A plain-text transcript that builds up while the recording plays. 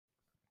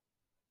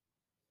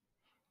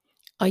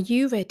Are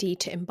you ready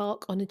to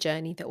embark on a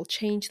journey that will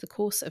change the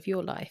course of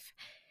your life?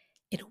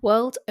 In a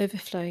world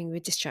overflowing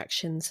with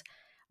distractions,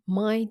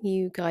 my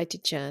new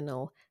guided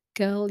journal,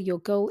 Girl, Your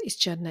Goal is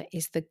Jannah,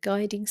 is the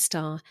guiding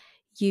star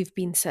you've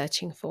been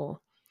searching for.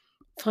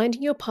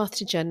 Finding your path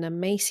to Jannah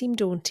may seem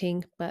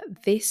daunting, but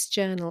this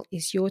journal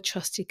is your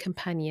trusted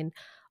companion,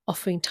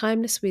 offering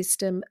timeless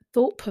wisdom,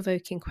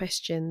 thought-provoking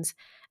questions,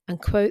 and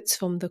quotes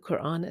from the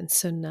Quran and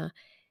Sunnah.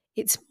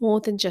 It's more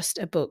than just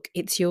a book,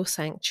 it's your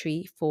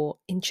sanctuary for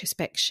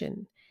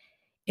introspection.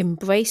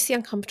 Embrace the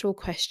uncomfortable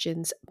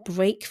questions,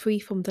 break free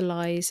from the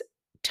lies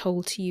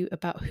told to you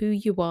about who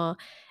you are,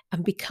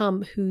 and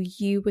become who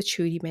you were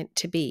truly meant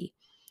to be.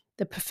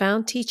 The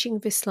profound teaching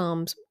of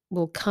Islam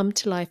will come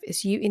to life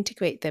as you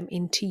integrate them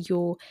into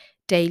your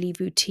daily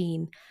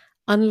routine,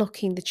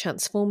 unlocking the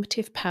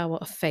transformative power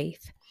of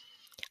faith.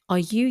 Are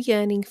you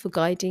yearning for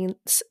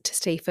guidance to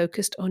stay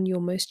focused on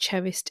your most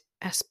cherished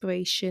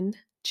aspiration,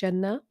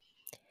 Jannah?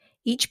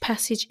 Each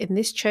passage in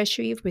this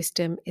treasury of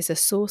wisdom is a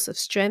source of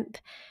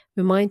strength,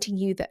 reminding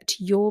you that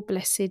your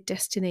blessed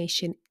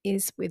destination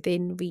is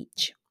within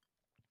reach.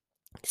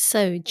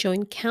 So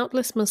join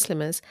countless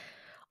Muslims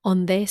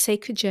on their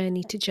sacred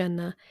journey to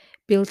Jannah,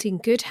 building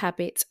good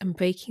habits and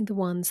breaking the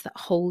ones that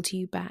hold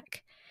you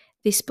back.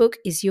 This book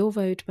is your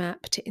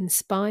roadmap to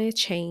inspire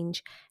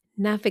change,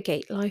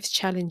 navigate life's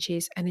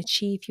challenges, and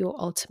achieve your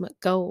ultimate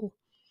goal.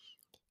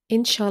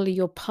 Inshallah,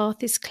 your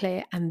path is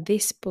clear, and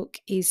this book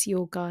is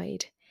your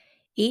guide.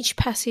 Each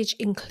passage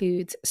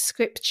includes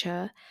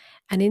scripture,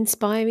 an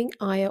inspiring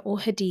ayah or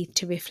hadith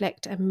to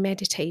reflect and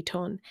meditate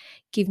on,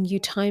 giving you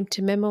time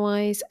to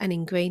memorize and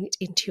ingrain it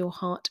into your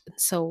heart and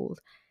soul.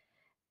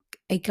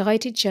 A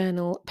guided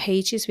journal,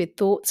 pages with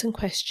thoughts and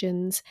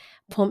questions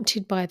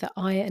prompted by the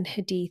ayah and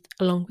hadith,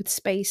 along with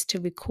space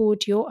to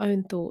record your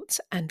own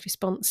thoughts and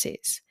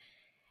responses.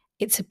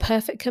 It's a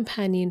perfect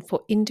companion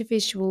for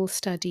individual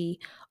study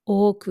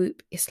or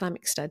group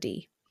Islamic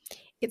study.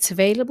 It's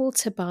available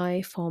to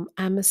buy from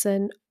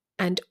Amazon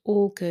and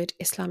all good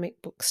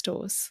Islamic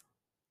bookstores.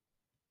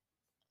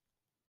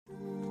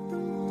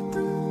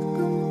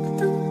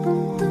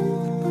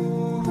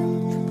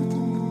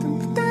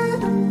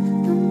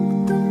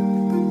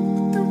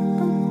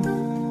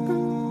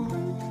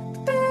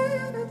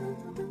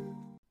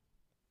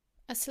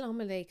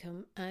 Assalamu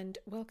alaikum and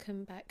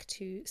welcome back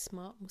to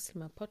Smart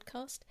Muslimah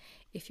podcast.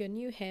 If you're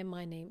new here,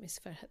 my name is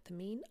Farhat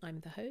Thameen. I'm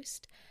the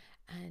host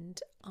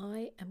and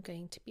I am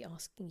going to be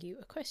asking you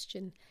a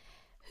question.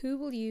 Who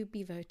will you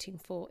be voting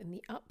for in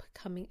the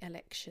upcoming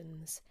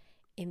elections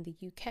in the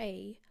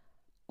UK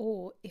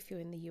or if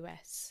you're in the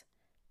US?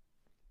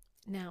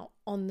 Now,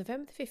 on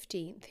November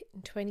 15th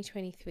in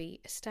 2023,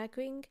 a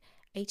staggering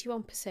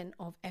 81%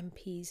 of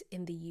MPs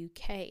in the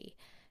UK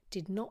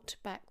did not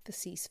back the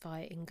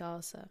ceasefire in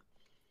Gaza.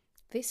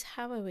 This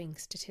harrowing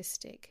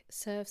statistic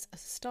serves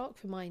as a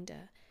stark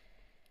reminder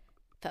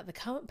that the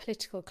current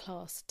political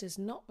class does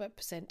not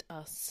represent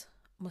us,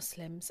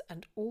 Muslims,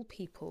 and all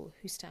people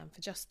who stand for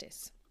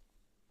justice.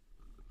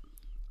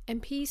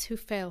 MPs who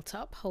fail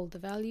to uphold the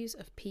values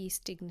of peace,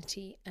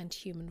 dignity, and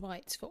human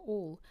rights for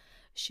all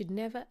should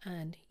never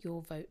earn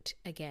your vote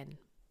again.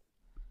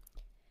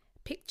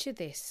 Picture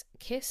this: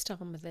 Keir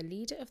Starmer, the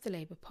leader of the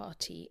Labour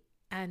Party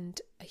and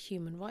a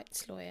human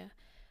rights lawyer,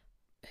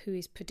 who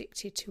is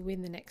predicted to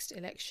win the next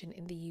election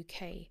in the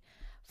UK,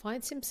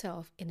 finds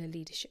himself in a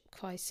leadership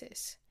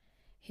crisis.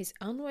 His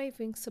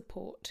unwavering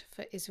support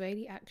for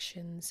Israeli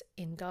actions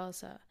in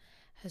Gaza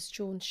has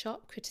drawn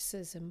sharp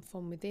criticism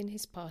from within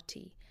his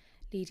party,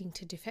 leading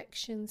to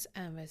defections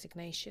and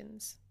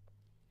resignations.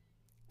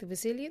 The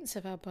resilience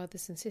of our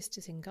brothers and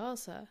sisters in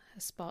Gaza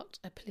has sparked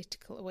a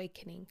political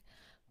awakening,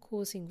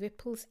 causing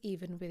ripples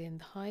even within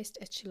the highest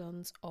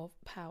echelons of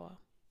power.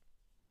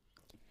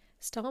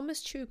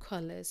 Starmer's true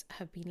colours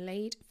have been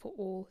laid for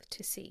all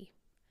to see.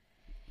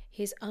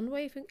 His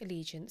unwavering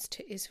allegiance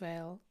to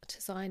Israel,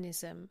 to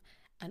Zionism,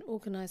 and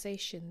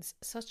organisations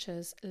such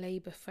as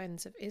Labour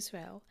Friends of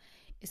Israel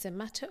is a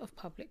matter of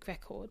public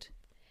record.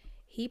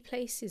 He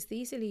places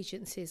these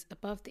allegiances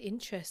above the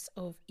interests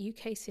of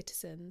UK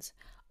citizens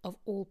of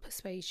all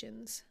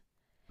persuasions.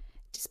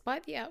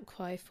 Despite the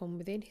outcry from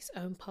within his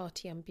own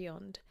party and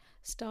beyond,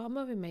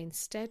 Starmer remains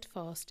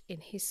steadfast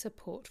in his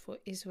support for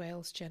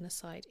Israel's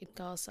genocide in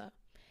Gaza,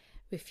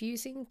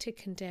 refusing to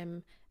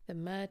condemn the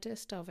murder,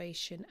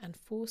 starvation, and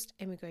forced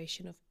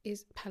emigration of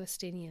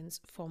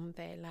Palestinians from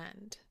their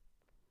land.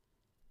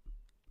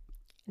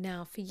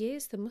 Now, for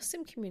years, the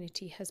Muslim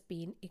community has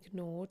been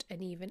ignored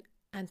and even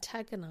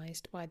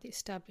antagonized by the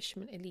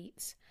establishment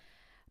elites.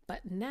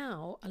 But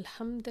now,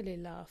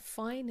 alhamdulillah,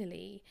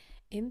 finally,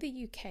 in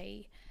the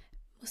UK,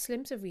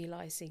 Muslims are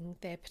realizing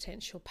their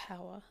potential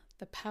power,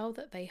 the power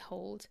that they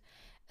hold,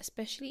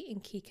 especially in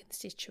key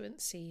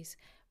constituencies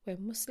where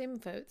Muslim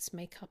votes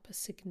make up a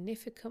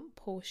significant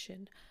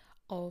portion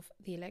of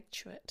the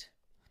electorate.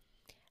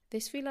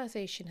 This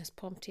realisation has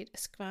prompted a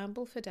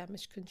scramble for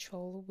damage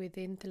control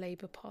within the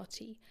Labour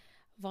Party,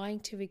 vying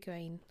to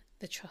regain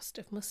the trust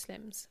of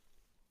Muslims.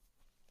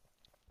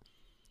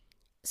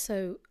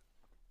 So,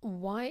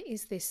 Why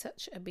is this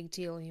such a big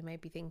deal, you may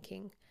be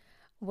thinking?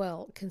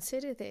 Well,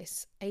 consider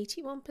this.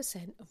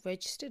 81% of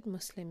registered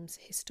Muslims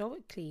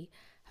historically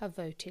have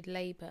voted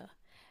Labour,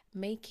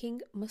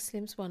 making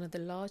Muslims one of the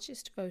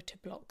largest voter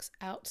blocs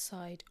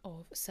outside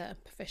of certain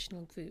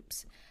professional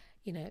groups,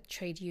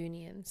 trade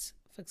unions,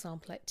 for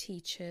example, like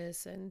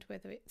teachers, and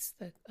whether it's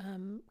the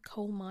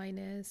coal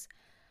miners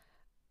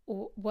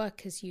or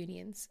workers'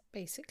 unions,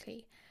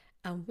 basically.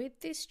 And with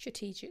this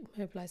strategic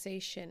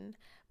mobilisation,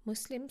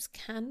 Muslims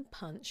can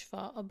punch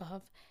far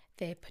above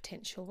their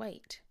potential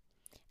weight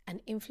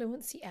and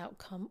influence the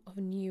outcome of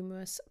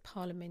numerous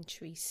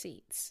parliamentary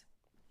seats.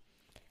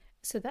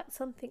 So that's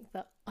something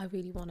that I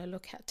really want to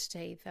look at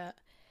today, that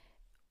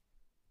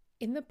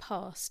in the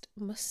past,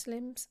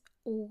 Muslims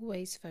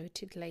always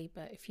voted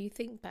Labour. If you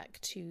think back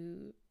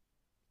to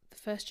the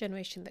first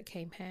generation that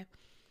came here,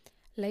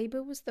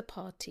 Labour was the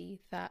party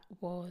that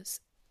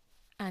was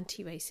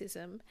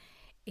anti-racism.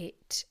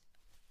 It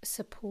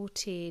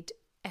supported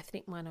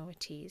ethnic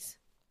minorities.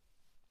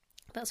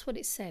 That's what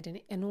it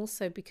said. And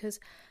also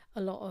because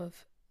a lot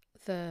of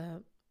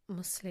the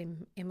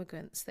Muslim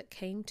immigrants that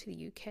came to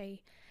the UK,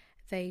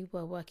 they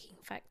were working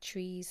in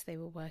factories, they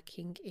were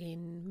working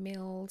in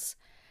mills,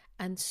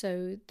 and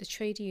so the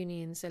trade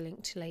unions are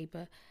linked to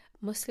Labour.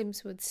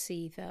 Muslims would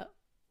see that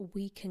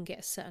we can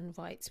get certain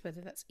rights, whether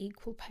that's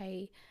equal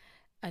pay,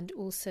 and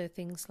also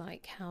things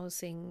like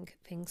housing,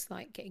 things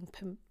like getting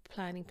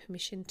planning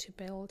permission to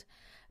build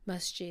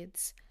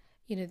masjids.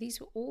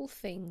 These were all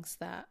things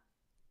that,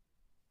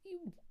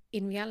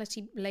 in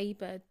reality,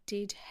 Labour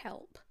did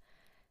help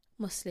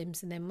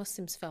Muslims, and then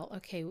Muslims felt,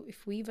 okay,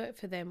 if we vote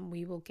for them,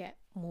 we will get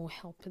more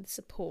help and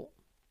support.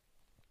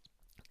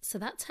 So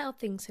that's how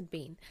things had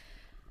been.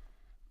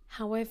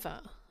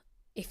 However,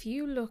 if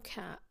you look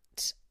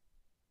at,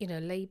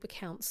 Labour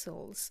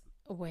councils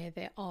where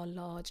there are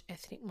large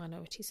ethnic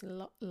minorities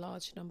and a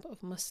large number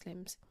of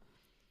Muslims,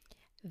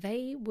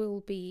 they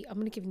will be, I'm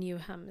going to give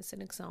Newham as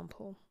an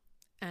example.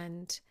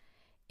 And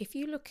if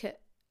you look at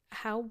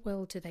how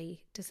well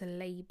does a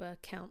Labour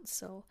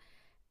council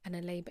and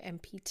a Labour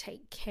MP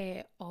take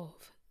care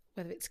of,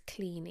 whether it's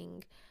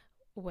cleaning,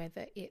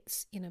 whether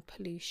it's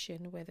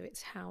pollution, whether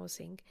it's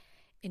housing.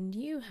 In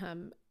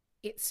Newham,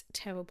 it's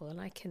terrible,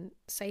 and I can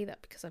say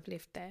that because I've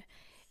lived there.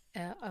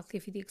 I'll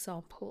give you the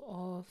example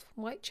of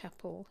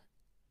Whitechapel,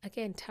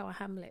 again, Tower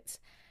Hamlets.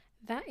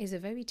 That is a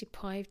very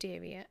deprived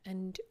area,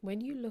 and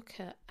when you look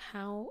at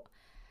how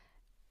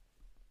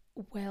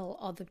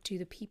well do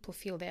the people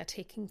feel they are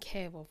taken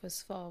care of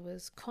as far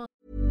as crime.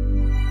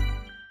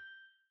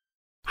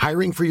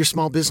 Hiring for your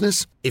small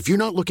business? If you're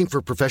not looking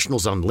for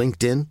professionals on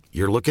LinkedIn,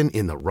 you're looking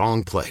in the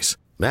wrong place.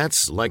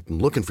 That's like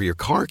looking for your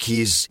car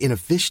keys in a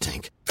fish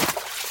tank.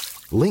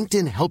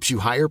 LinkedIn helps you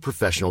hire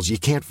professionals you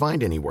can't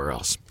find anywhere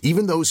else,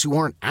 even those who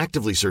aren't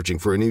actively searching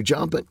for a new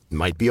job but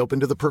might be open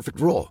to the perfect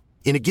role.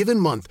 In a given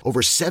month,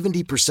 over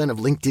 70% of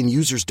LinkedIn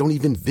users don't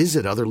even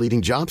visit other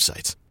leading job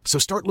sites. So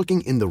start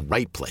looking in the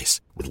right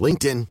place. With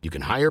LinkedIn, you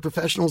can hire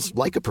professionals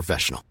like a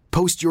professional.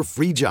 Post your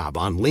free job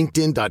on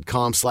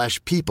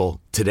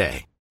linkedin.com/people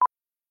today.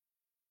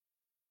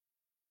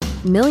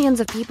 Millions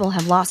of people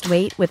have lost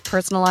weight with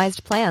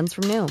personalized plans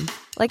from Noom.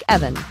 Like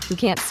Evan, who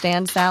can't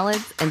stand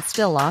salads and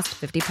still lost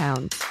 50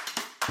 pounds.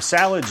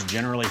 Salads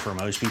generally for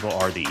most people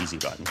are the easy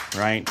button,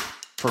 right?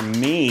 For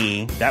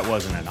me, that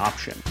wasn't an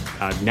option.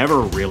 I never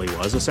really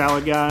was a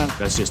salad guy.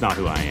 That's just not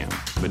who I am.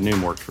 But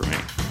Noom worked for me.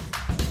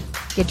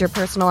 Get your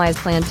personalized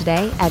plan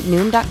today at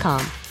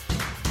Noom.com.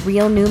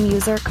 Real Noom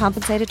user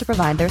compensated to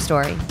provide their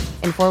story.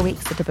 In 4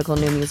 weeks, the typical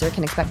Noom user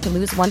can expect to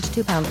lose 1 to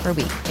 2 pounds per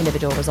week.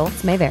 Individual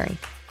results may vary.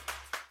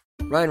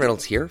 Ryan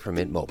Reynolds here from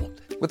Mint Mobile.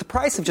 With the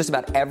price of just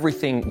about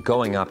everything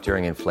going up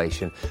during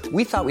inflation,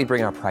 we thought we'd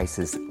bring our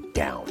prices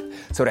down.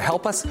 So to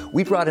help us,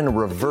 we brought in a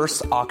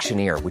reverse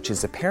auctioneer, which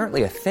is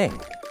apparently a thing.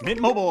 Mint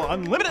Mobile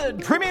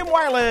Unlimited Premium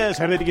Wireless.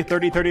 How to get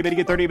 30, 30, bit to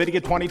get 30, bit to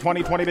get 20,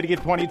 20, 20, bit to get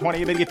 20,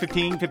 20, bit to get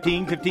 15,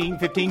 15, 15,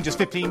 15, just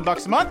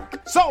 $15 a month?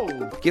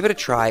 Sold! Give it a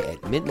try at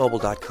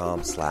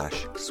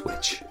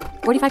mintmobile.com/switch.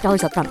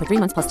 $45 up front for 3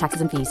 months plus taxes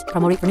and fees.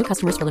 Promo rate for new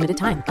customers for limited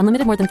time.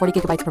 Unlimited more than 40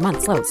 gigabytes per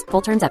month. Slows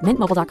full terms at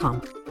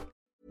mintmobile.com.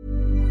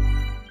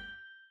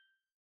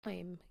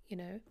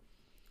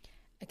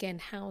 Again,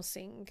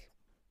 housing,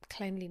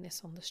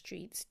 cleanliness on the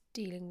streets,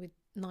 dealing with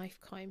knife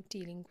crime,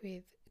 dealing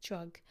with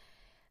drug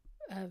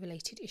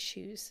related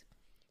issues.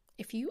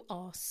 If you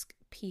ask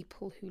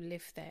people who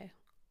live there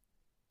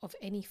of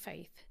any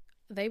faith,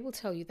 they will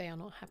tell you they are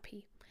not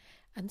happy.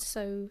 And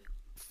so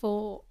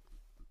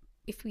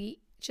if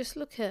we just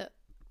look at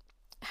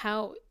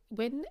how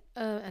when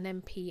an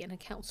MP and a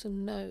council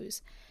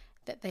knows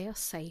that they are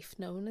safe,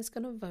 no one is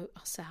going to vote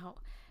us out,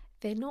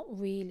 they don't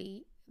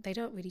really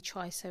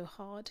try so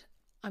hard.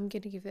 I'm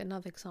going to give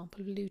another example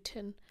of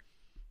Luton.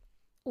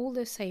 All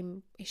the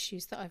same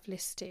issues that I've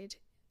listed,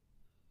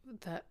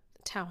 that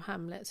Tower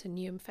Hamlets and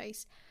Newham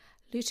face,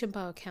 Luton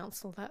Borough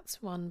Council,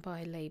 that's run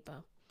by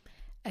Labour.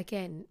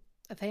 Again,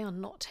 they are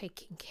not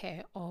taking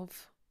care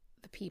of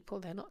the people.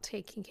 They're not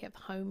taking care of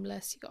the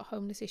homeless. You've got a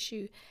homeless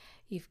issue.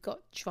 You've got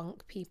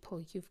drunk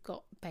people. You've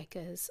got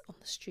beggars on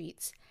the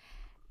streets.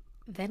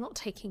 They're not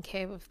taking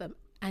care of them.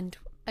 And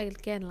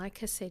again,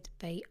 like I said,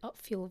 they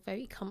feel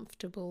very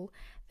comfortable.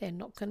 They're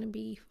not going to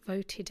be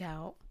voted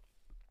out.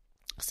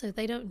 So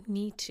they don't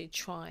need to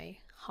try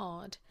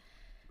hard.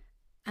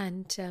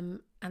 And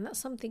that's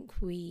something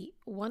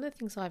one of the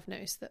things I've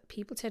noticed, that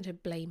people tend to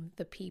blame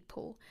the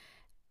people.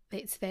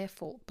 It's their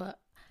fault. But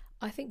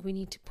I think we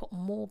need to put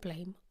more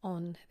blame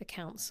on the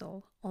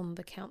council, on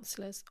the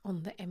councillors,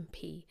 on the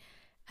MP,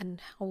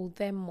 and hold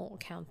them more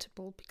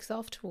accountable, because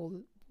after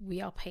all,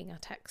 we are paying our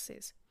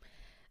taxes.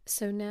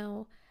 So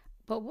now,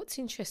 but what's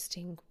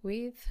interesting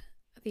with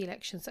the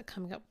elections that are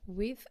coming up,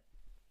 with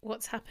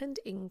what's happened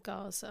in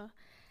Gaza,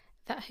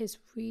 that has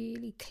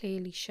really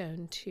clearly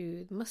shown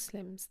to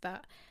Muslims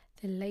that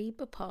the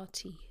Labour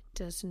Party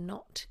does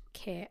not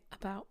care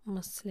about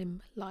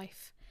Muslim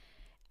life.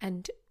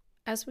 And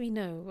as we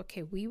know,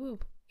 okay,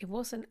 it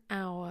wasn't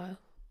our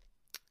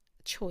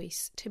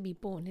choice to be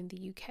born in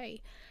the UK.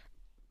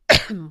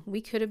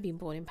 We could have been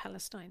born in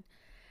Palestine.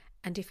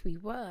 And if we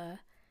were,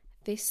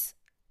 this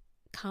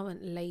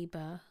current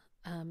Labour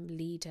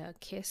leader,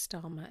 Keir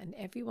Starmer, and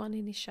everyone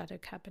in his shadow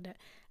cabinet,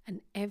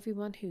 and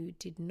everyone who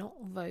did not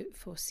vote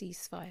for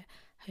ceasefire,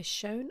 has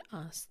shown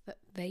us that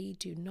they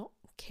do not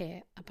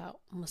care about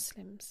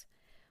Muslims.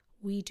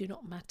 We do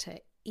not matter,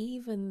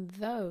 even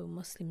though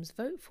Muslims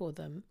vote for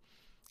them,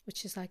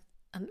 which is like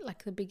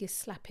the biggest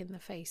slap in the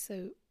face.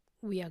 So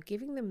we are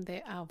giving them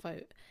our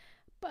vote,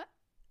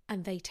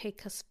 and they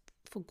take us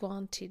for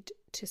granted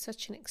to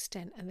such an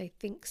extent, and they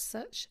think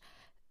so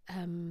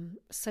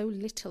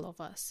little of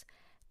us,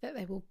 that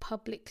they will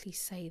publicly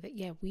say that,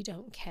 yeah, we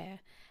don't care.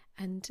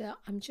 And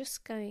I'm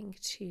just going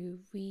to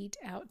read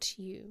out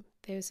to you.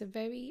 There's a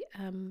very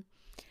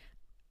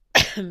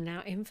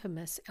now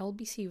infamous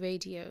LBC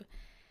Radio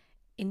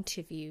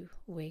interview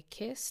where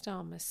Keir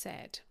Starmer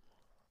said,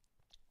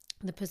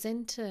 the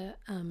presenter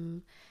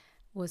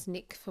was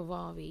Nick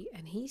Ferrari,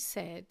 and he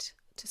said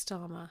to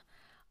Starmer,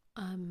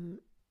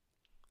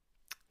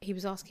 he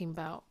was asking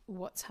about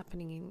what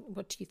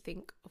do you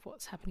think of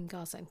what's happening in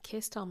Gaza? And Keir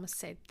Starmer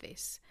said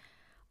this: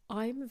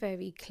 I'm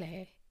very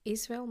clear.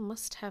 Israel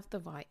must have the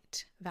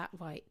right,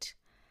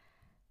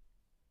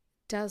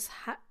 does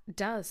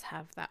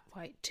have that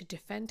right to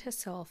defend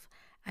herself,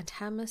 and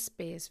Hamas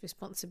bears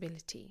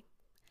responsibility.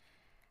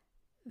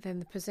 Then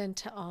the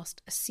presenter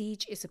asked, a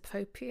siege is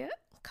appropriate,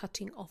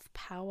 cutting off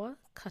power,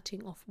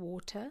 cutting off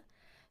water,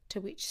 to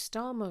which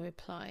Starmer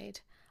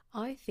replied,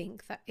 I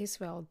think that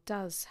Israel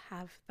does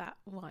have that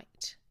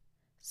right.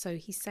 So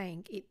he's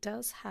saying it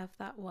does have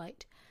that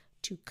right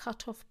to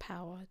cut off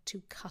power,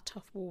 to cut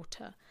off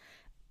water.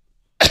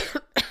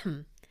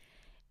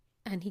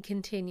 And he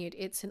continued,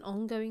 it's an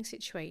ongoing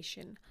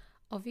situation.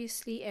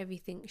 Obviously,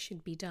 everything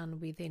should be done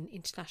within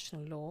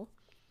international law,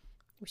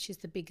 which is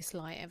the biggest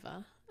lie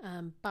ever.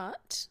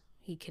 But,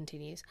 he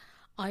continues,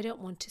 I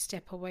don't want to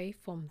step away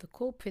from the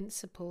core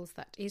principles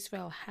that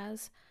Israel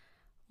has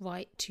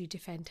right to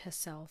defend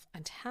herself,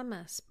 and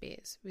Hamas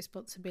bears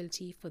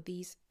responsibility for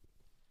these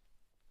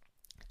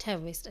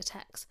terrorist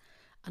attacks.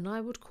 And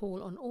I would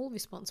call on all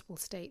responsible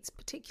states,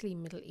 particularly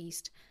Middle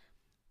East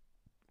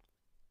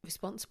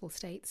responsible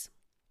states,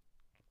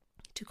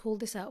 to call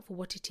this out for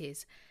what it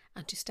is,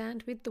 and to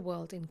stand with the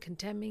world in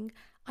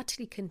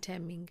utterly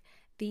condemning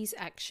these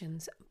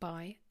actions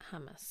by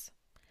Hamas.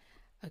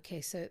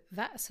 Okay, so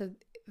that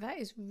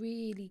is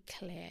really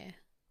clear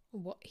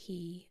what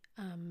he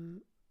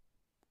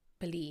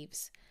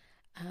believes.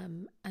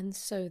 And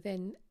so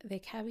then they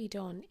carried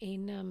on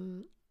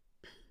in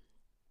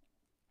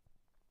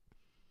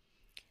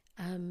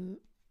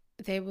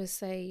there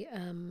was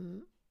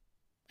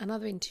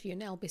another interview in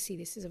LBC.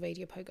 This is a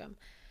radio program.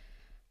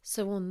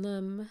 So on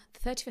the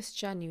 31st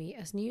January,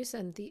 as news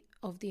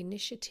of the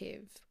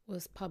initiative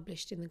was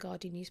published in the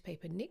Guardian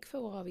newspaper, Nick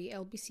Ferrari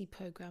LBC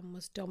program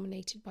was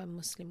dominated by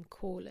Muslim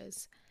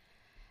callers,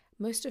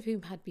 most of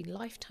whom had been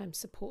lifetime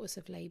supporters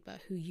of Labour,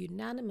 who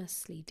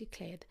unanimously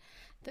declared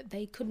that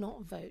they could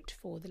not vote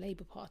for the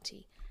Labour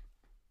Party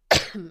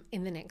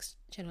in the next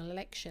general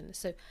election.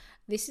 So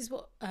this is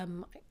what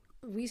the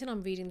reason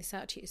I'm reading this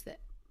out to you is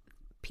that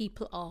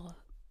people are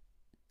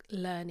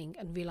learning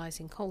and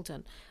realising, hold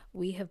on,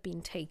 we have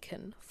been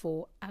taken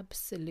for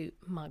absolute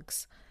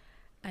mugs,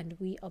 and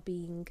we are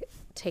being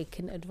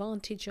taken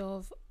advantage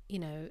of. You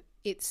know,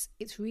 it's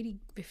really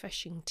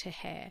refreshing to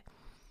hear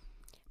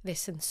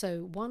this. And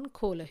so one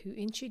caller who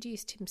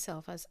introduced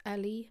himself as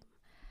Ali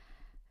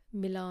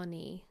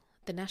Milani,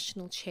 the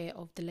national chair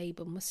of the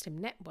Labour Muslim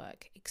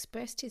Network,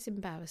 expressed his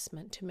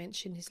embarrassment to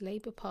mention his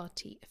Labour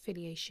Party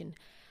affiliation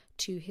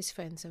to his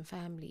friends and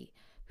family,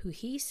 who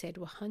he said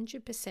were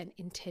 100%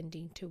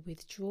 intending to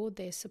withdraw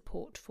their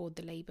support for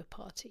the Labour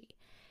Party.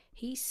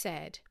 He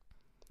said,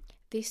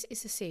 this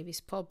is a serious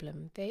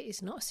problem. This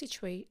is not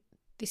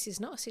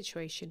a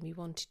situation we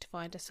wanted to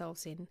find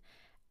ourselves in.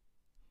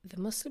 The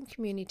Muslim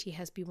community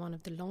has been one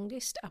of the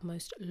longest and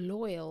most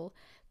loyal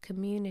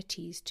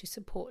communities to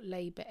support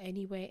Labour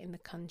anywhere in the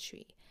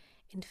country.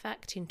 In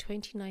fact, in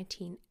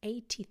 2019,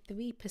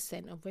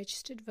 83% of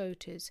registered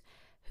voters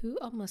who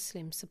are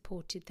Muslim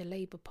supported the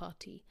Labour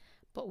Party,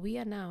 but we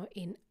are now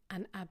in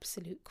an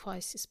absolute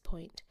crisis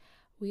point.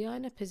 We are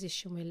in a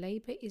position where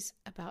Labour is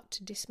about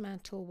to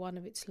dismantle one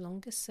of its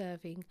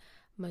longest-serving,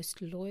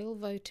 most loyal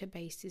voter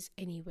bases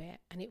anywhere,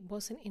 and it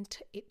was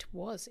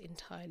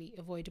entirely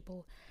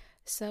avoidable.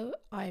 So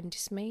I am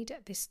dismayed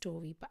at this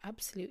story, but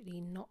absolutely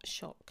not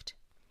shocked.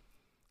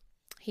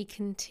 He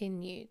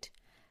continued,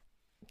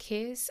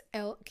 Keir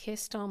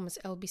Starmer's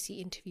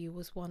LBC interview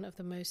was one of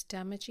the most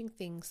damaging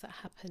things that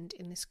happened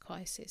in this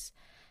crisis,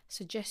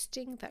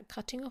 suggesting that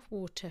cutting off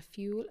water,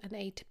 fuel and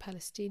aid to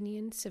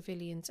Palestinian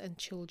civilians and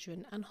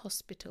children and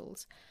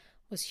hospitals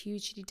was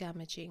hugely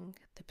damaging.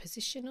 The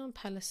position on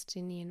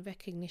Palestinian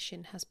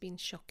recognition has been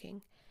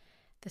shocking.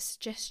 The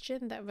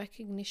suggestion that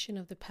recognition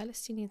of the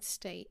Palestinian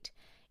state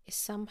is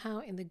somehow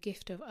in the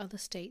gift of other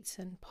states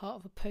and part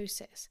of a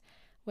process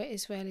where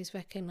Israel is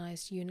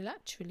recognized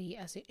unilaterally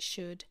as it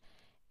should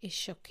is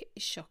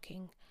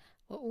shocking.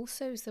 What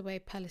also is the way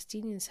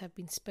Palestinians have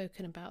been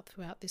spoken about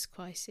throughout this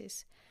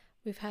crisis.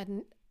 We've had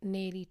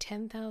nearly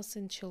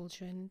 10,000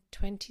 children,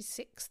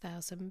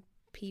 26,000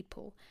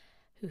 people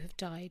who have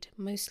died,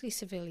 mostly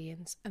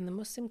civilians, and the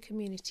Muslim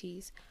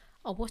communities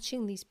are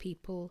watching these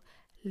people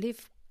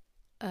live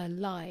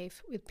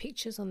live with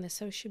pictures on their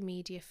social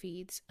media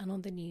feeds and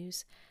on the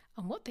news,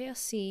 and what they are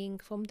seeing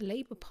from the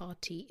Labour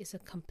Party is a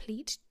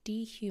complete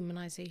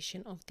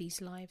dehumanisation of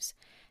these lives.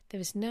 There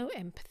is no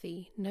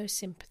empathy, no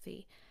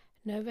sympathy,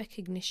 no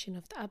recognition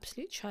of the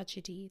absolute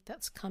tragedy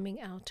that's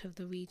coming out of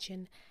the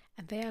region,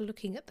 and they are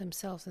looking at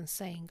themselves and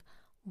saying,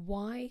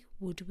 why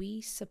would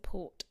we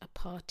support a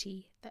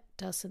party that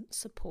doesn't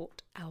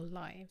support our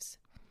lives?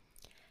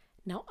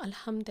 Now,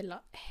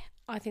 alhamdulillah,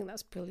 I think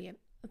that's brilliant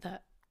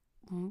that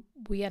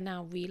we are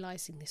now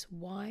realising this.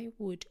 Why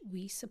would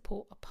we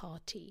support a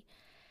party,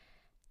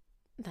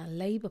 the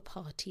Labour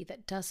Party,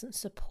 that doesn't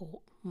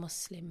support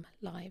Muslim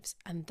lives?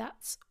 And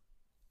that's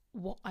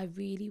what I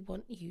really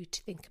want you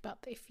to think about.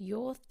 If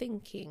you're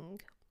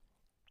thinking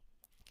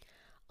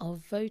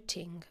of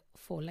voting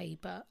for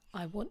Labour,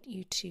 I want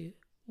you to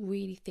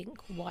really think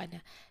why now,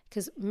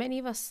 because many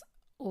of us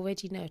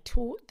already know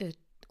the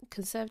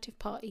Conservative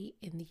Party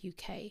in the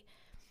UK,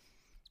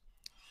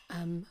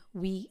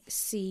 we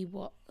see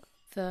what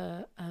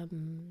the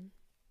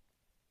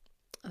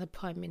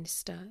Prime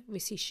Minister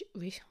Rishi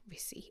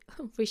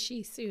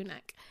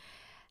Sunak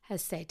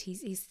has said.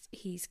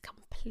 He's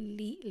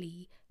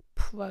completely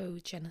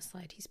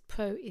pro-genocide. He's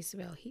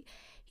pro-Israel.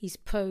 He's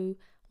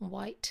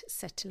pro-white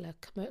settler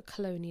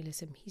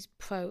colonialism. He's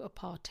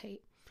pro-apartheid.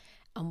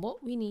 And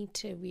what we need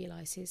to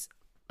realise is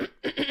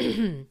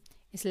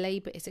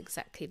Labour is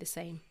exactly the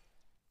same.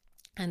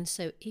 And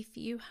so if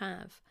you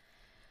have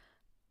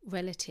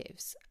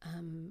relatives,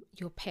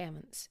 your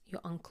parents,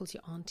 your uncles,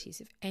 your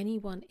aunties, if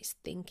anyone is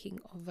thinking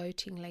of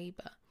voting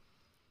Labour,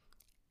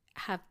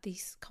 have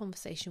this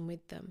conversation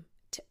with them,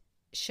 to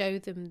show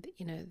them,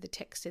 the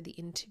text of the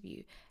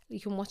interview.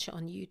 You can watch it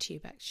on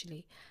YouTube,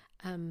 actually.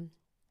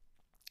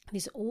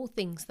 These are all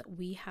things that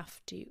we have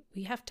to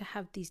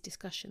have these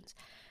discussions.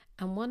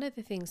 And one of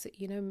the things that,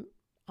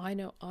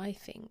 I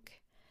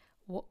think,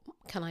 what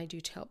can I do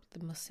to help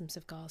the Muslims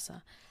of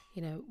Gaza?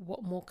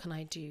 What more can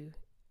I do?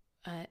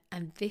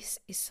 And this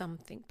is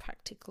something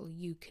practical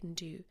you can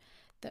do,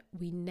 that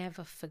we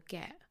never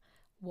forget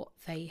what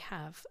they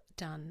have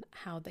done,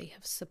 how they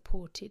have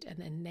supported and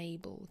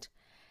enabled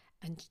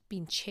and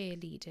been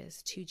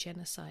cheerleaders to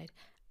genocide,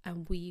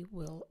 and we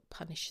will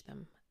punish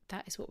them.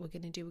 That is what we're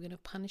going to do. We're going to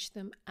punish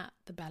them at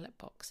the ballot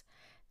box,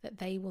 that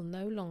they will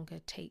no longer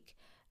take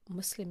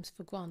Muslims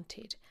for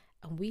granted,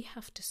 and we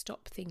have to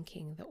stop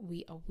thinking that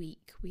we are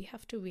weak. We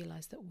have to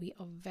realise that we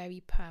are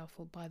very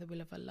powerful by the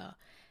will of Allah,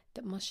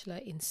 that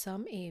mashallah in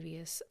some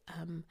areas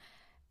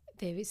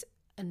there is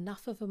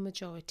enough of a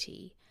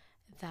majority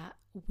that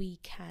we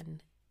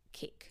can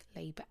kick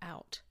Labour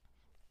out.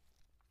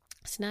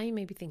 So now you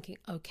may be thinking,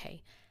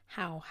 okay,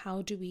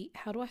 how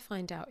do I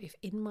find out if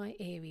in my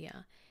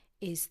area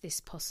is this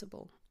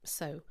possible?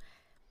 So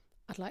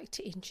I'd like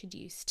to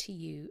introduce to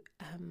you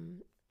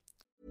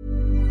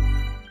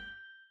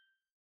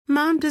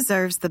Mom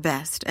deserves the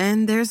best,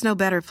 and there's no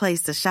better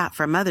place to shop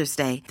for Mother's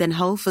Day than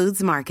Whole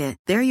Foods Market.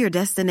 They're your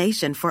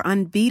destination for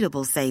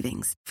unbeatable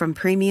savings, from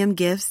premium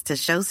gifts to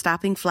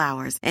show-stopping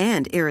flowers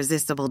and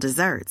irresistible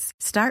desserts.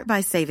 Start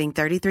by saving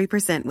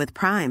 33% with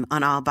Prime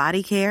on all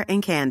body care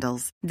and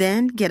candles.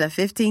 Then get a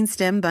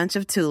 15-stem bunch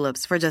of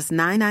tulips for just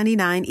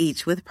 $9.99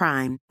 each with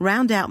Prime.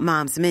 Round out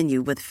Mom's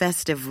menu with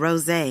festive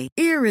rosé,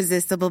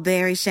 irresistible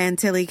berry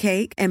chantilly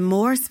cake, and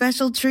more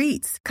special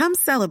treats. Come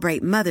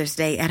celebrate Mother's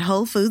Day at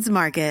Whole Foods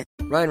Market.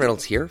 Ryan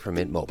Reynolds here from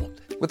Mint Mobile.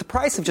 With the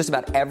price of just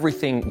about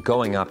everything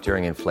going up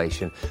during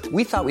inflation,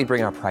 we thought we'd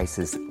bring our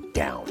prices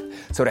down.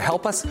 So to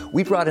help us,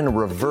 we brought in a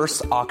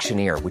reverse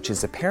auctioneer, which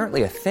is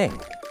apparently a thing.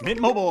 Mint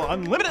Mobile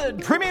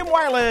Unlimited Premium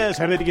Wireless.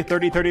 How to get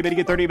 30, 30, bit to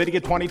get 30, bit to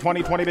get 20,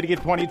 20, 20, bit to get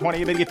 20,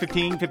 20, bit to get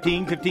 15,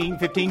 15, 15,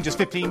 15, just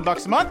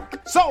 $15 a month?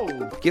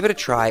 Sold! Give it a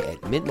try at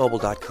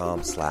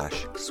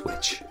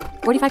mintmobile.com/switch.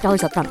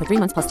 $45 up front for 3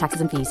 months plus taxes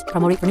and fees.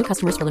 Promo rate for new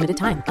customers for limited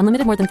time.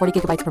 Unlimited more than 40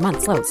 gigabytes per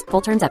month. Slows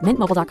full terms at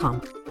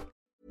mintmobile.com.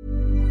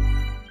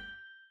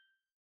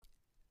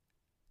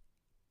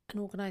 An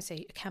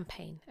organisation, a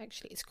campaign,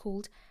 actually. It's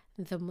called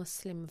The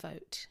Muslim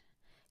Vote.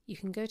 You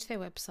can go to their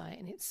website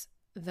and it's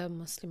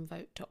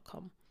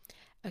themuslimvote.com.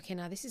 Okay,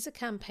 now this is a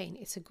campaign.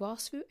 It's a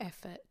grassroots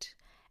effort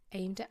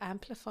aimed at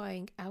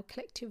amplifying our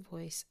collective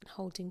voice and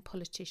holding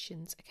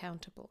politicians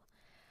accountable.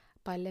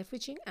 By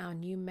leveraging our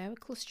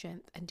numerical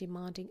strength and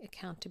demanding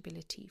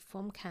accountability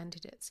from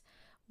candidates,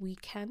 we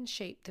can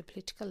shape the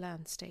political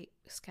landscape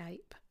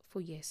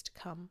for years to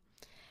come.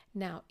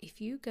 Now,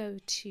 if you go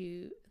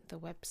to the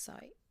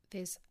website,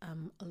 there's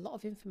a lot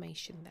of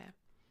information there.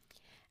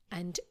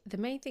 And the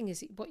main thing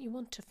is what you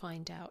want to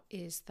find out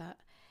is that,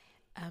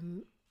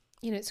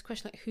 it's a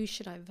question like, who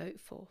should I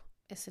vote for,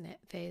 isn't it?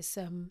 There's,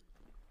 so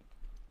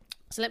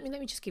let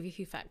me just give you a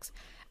few facts.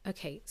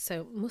 Okay,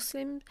 so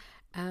Muslim,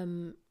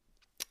 the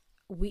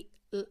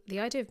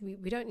idea of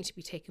we don't need to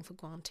be taken for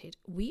granted.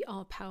 We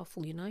are a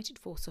powerful united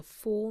force of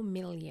 4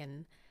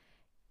 million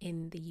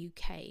in the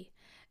UK.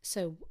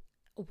 So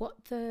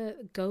what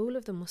the goal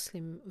of the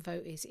Muslim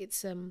vote is,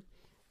 it's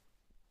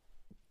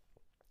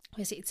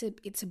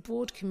a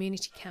broad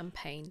community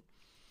campaign,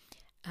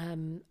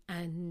 and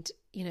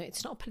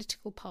it's not a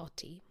political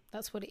party.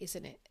 That's what it is,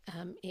 isn't it?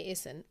 It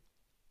isn't.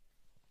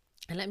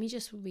 And let me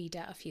just read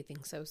out a few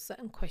things. So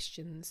certain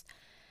questions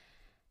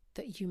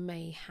that you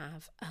may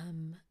have.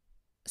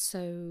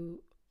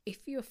 So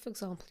if you're, for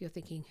example, you're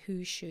thinking,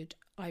 who should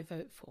I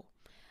vote for?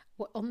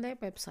 Well, on their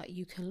website,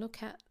 you can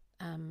look at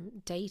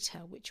data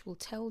which will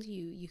tell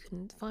you, you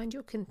can find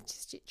your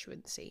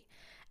constituency,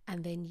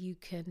 and then you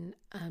can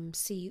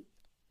see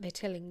they're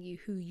telling you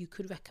who you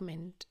could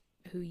recommend,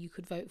 who you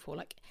could vote for.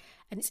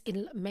 And it's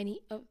in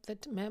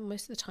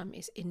most of the time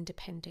it's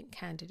independent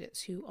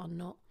candidates who are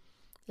not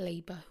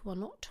Labour, who are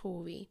not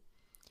Tory,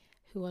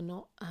 who are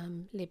not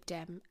Lib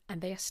Dem,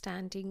 and they are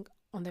standing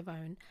on their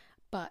own.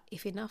 But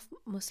if enough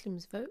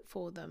Muslims vote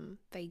for them,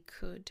 they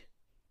could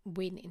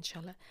win,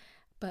 inshallah.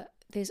 But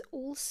there's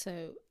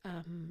also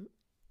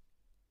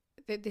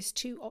there's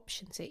two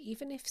options here.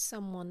 Even if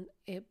someone,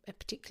 a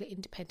particular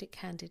independent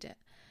candidate,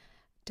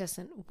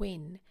 doesn't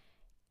win,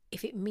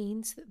 if it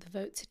means that the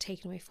votes are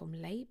taken away from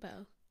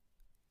Labour,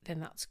 then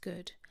that's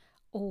good.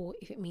 Or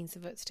if it means the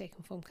votes are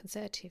taken from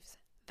Conservatives,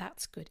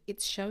 that's good.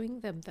 It's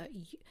showing them that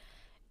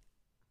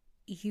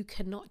you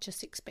cannot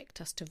just expect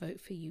us to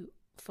vote for you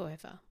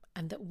forever,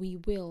 and that we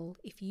will,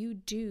 if you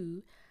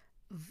do,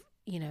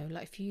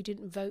 if you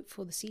didn't vote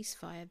for the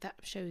ceasefire,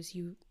 that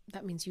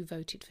means you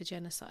voted for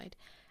genocide,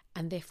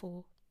 and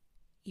therefore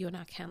you're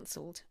now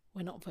cancelled.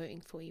 We're not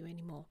voting for you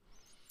anymore.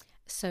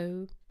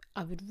 So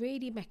I would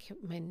really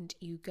recommend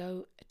you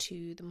go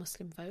to the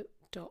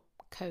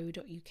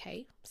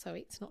muslimvote.co.uk.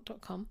 Sorry, it's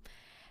not .com.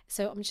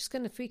 So I'm just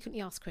going to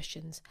frequently ask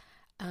questions.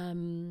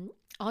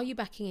 Are you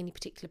backing any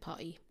particular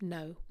party?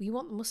 No. We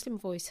want the Muslim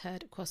voice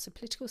heard across the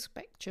political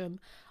spectrum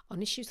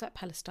on issues like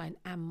Palestine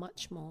and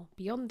much more.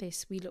 Beyond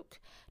this, we look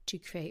to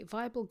create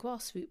viable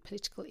grassroots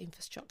political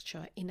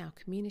infrastructure in our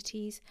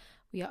communities.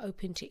 We are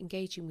open to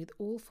engaging with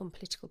all from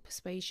political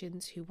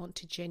persuasions who want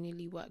to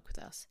genuinely work with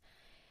us.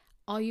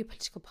 Are you a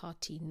political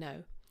party?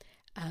 No.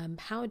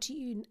 How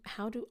do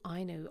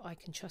I know I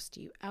can trust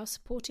you? Our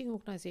supporting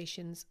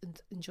organisations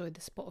enjoy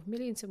the support of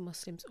millions of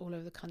Muslims all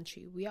over the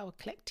country. We are a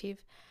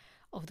collective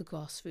of the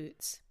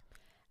grassroots.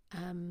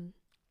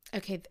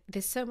 Okay,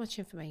 there's so much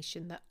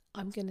information that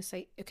I'm going to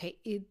say, okay,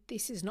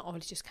 this is not a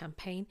religious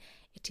campaign.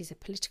 It is a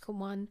political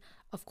one.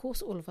 Of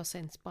course, all of us are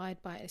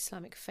inspired by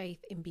Islamic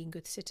faith in being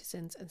good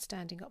citizens and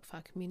standing up for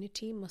our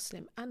community,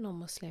 Muslim and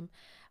non-Muslim.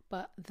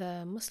 But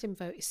the Muslim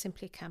vote is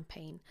simply a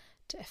campaign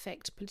to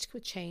effect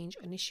political change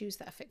on issues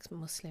that affect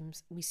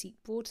Muslims. We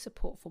seek broad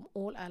support from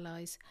all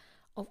allies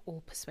of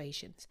all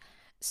persuasions.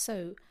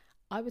 So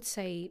I would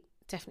say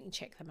definitely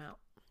check them out.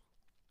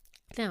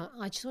 Now,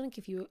 I just want to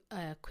give you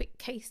a quick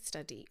case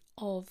study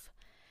of,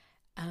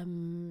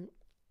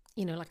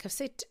 like I've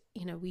said,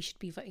 we should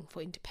be voting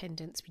for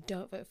independence. We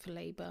don't vote for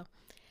Labour.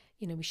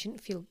 We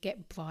shouldn't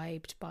get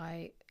bribed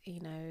by,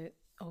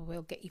 or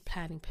we'll get you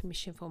planning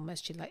permission for a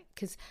masjid.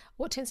 Because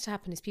what tends to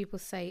happen is people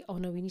say, oh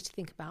no, we need to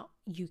think about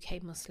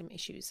UK Muslim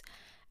issues.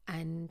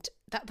 And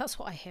that's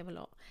what I hear a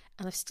lot.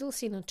 And I've still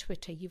seen on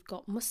Twitter, you've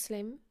got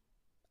Muslim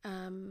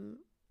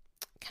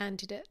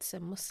candidates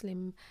and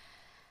Muslim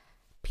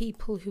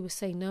people who will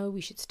say, no, we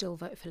should still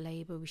vote for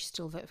Labour, we should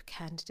still vote for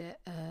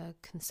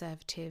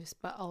Conservatives.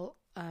 But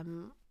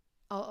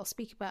I'll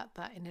speak about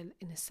that in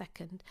a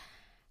second.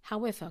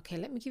 However, okay,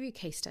 let me give you a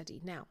case study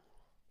now.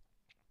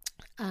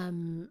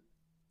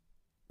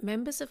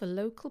 Members of a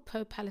local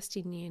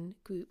pro-Palestinian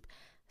group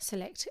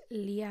select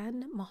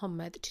Liane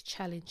Mohammed to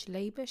challenge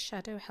Labour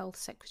Shadow Health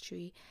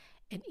Secretary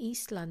in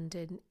East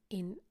London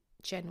in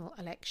general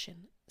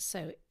election.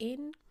 So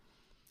in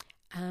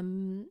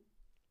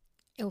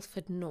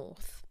Ilford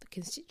North, the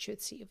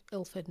constituency of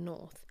Ilford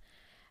North,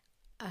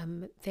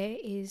 there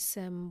is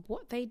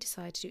what they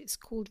decide to do. It's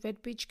called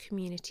Redbridge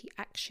Community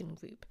Action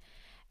Group.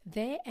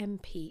 Their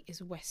MP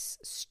is Wes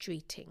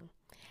Streeting.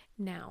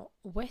 Now,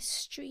 Wes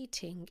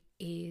Streeting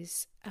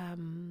is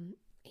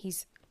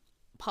he's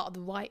part of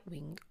the right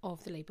wing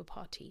of the Labour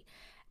Party,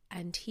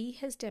 and he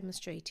has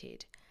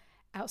demonstrated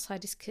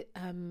outside his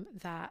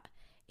that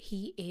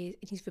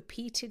he's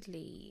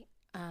repeatedly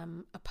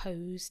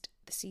opposed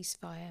the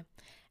ceasefire,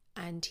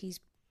 and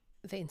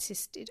they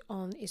insisted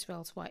on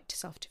Israel's right to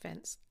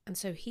self-defense. And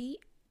so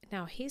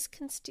his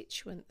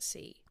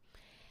constituency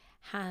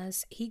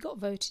he got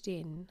voted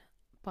in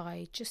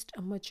by just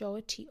a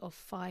majority of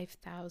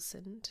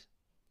 5,000.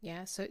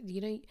 Yeah, so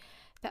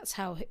that's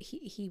how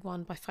he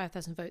won by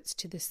 5,000 votes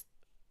to this,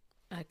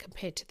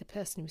 compared to the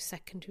person who was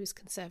second, who was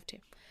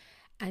Conservative.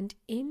 And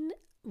in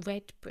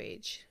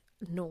Ilford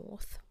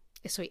North,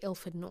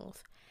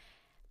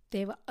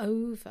 there are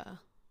over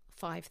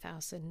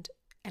 5,000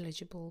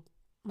 eligible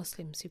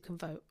Muslims who can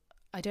vote.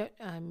 I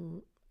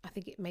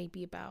think it may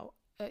be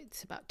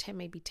it's about 10,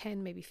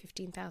 maybe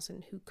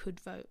 15,000 who could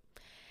vote.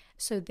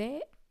 So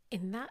there,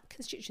 in that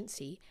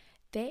constituency,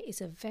 there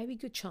is a very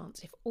good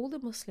chance, if all the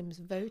Muslims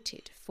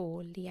voted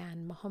for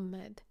Liane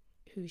Mohammed,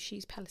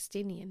 she's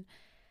Palestinian,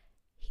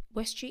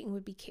 Wes Streeting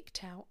would be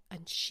kicked out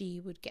and she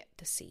would get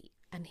the seat.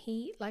 And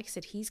he, like I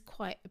said, he's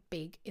quite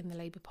big in the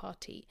Labour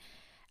Party.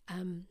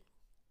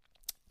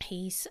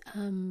 He's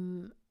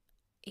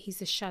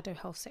the shadow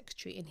health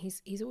secretary, and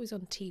he's always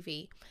on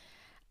TV.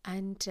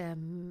 And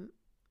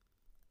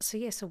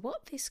so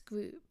what this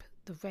group,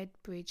 the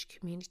Redbridge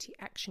Community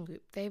Action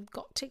Group, they've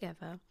got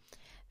together.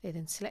 They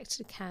then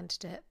selected a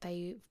candidate.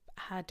 They've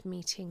had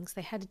meetings.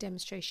 They had a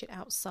demonstration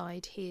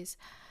outside his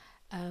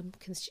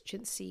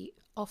constituency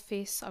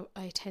office.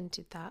 I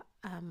attended that.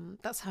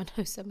 That's how I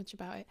know so much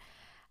about it.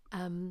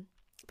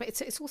 But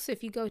it's also,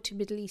 if you go to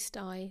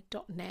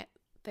middleeasteye.net,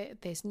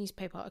 there's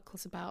newspaper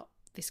articles about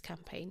this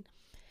campaign.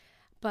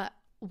 But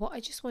what I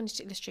just wanted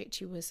to illustrate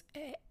to you was,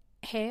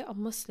 here are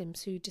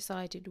Muslims who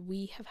decided,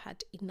 we have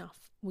had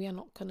enough. We are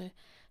not going to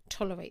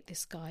tolerate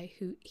this guy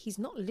he's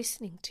not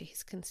listening to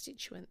his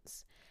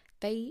constituents.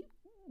 They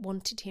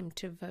wanted him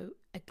to vote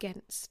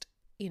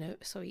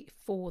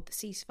for the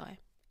ceasefire.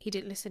 He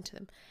didn't listen to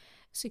them.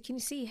 So can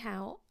you see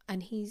how,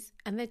 and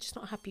they're just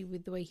not happy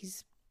with the way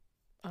he's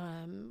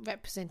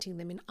representing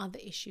them in other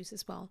issues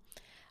as well.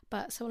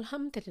 But so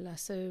alhamdulillah,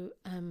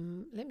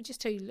 let me just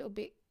tell you a little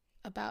bit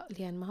about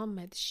Liane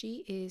Mohammed.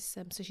 She is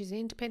she's an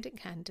independent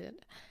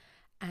candidate,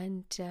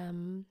 and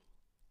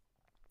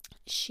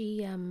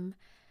she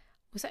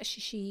was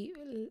actually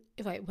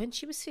when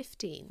she was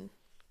 15.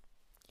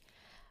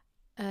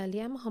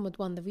 Liane Mohammed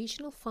won the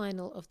regional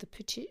final of the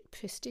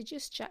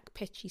prestigious Jack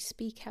Petchey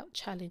Speak Out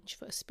Challenge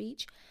for a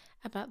speech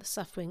about the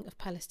suffering of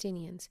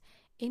Palestinians.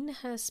 In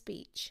her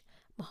speech,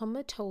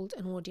 Mohammed told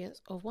an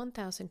audience of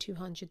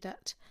 1,200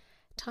 that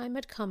time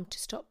had come to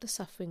stop the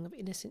suffering of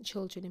innocent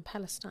children in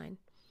Palestine.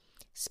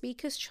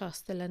 Speakers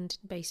Trust, the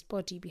London-based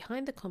body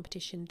behind the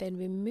competition, then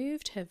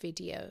removed her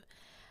video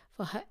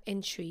for her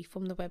entry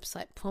from the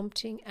website,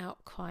 prompting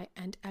outcry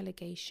and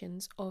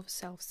allegations of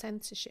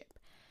self-censorship.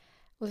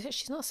 Well,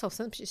 she's not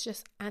self-censorship, she's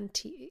just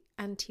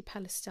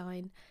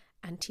anti-Palestine,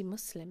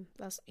 anti-Muslim.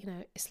 That's,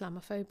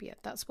 Islamophobia.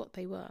 That's what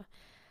they were.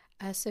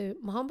 So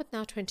Mohammed,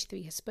 now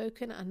 23, has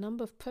spoken at a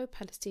number of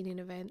pro-Palestinian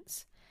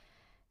events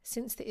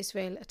since the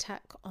Israel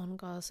attack on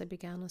Gaza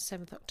began on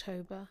 7th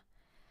October.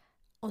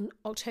 On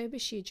October,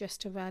 she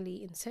addressed a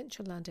rally in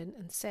central London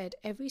and said,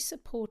 "Every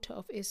supporter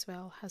of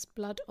Israel has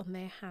blood on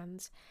their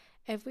hands.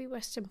 Every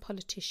Western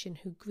politician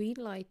who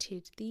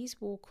green-lighted these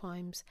war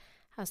crimes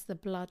has the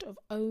blood of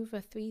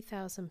over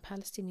 3,000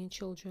 Palestinian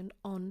children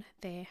on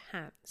their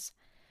hands."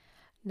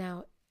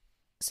 Now,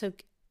 so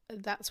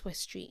that's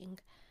Wes Streeting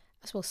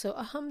as well. So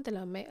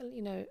alhamdulillah, may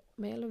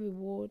Allah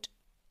reward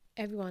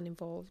everyone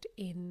involved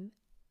in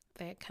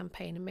their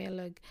campaign, and may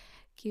Allah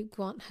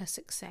grant her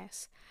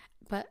success.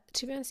 But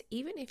to be honest,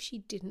 even if she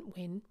didn't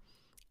win,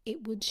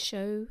 it would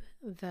show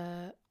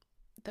that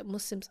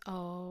Muslims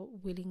are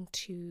willing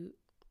to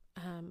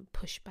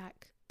push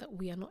back, that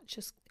we are not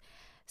just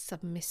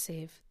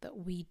submissive, that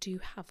we do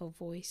have a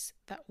voice,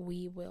 that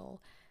we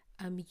will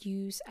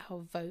use our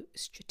vote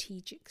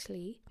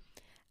strategically.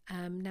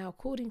 Now,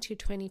 according to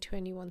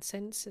 2021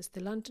 census, the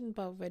London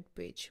Borough of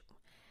Redbridge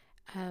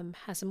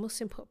has a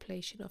Muslim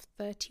population of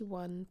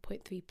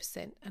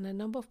 31.3%, and a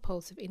number of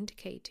polls have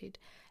indicated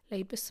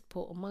Labour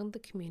support among the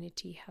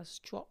community has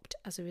dropped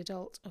as a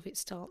result of its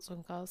stance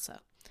on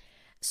Gaza.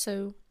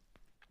 So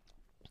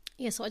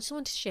I just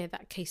wanted to share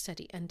that case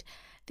study. And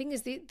the thing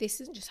is, this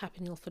isn't just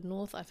happening in Ilford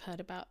North. I've heard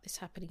about this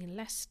happening in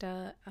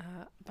Leicester,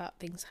 about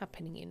things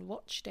happening in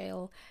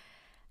Rochdale.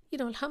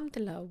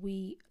 Alhamdulillah,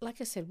 like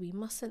I said, we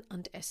mustn't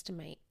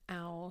underestimate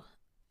our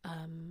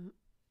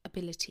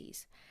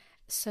abilities.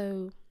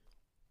 So,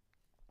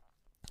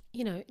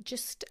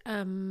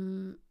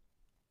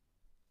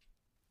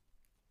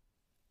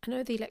 I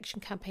know the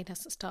election campaign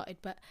hasn't started,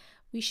 but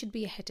we should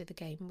be ahead of the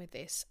game with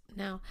this.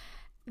 Now,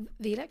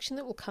 the election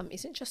that will come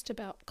isn't just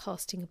about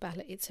casting a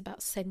ballot, it's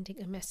about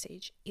sending a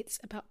message. It's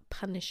about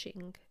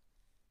punishing,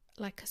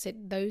 like I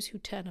said, those who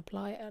turn a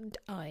blind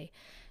eye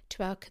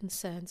to our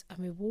concerns and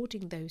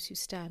rewarding those who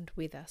stand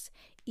with us,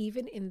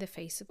 even in the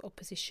face of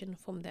opposition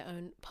from their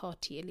own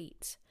party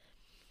elites.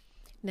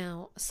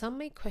 Now, some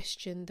may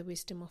question the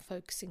wisdom of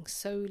focusing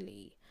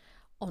solely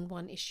on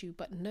one issue,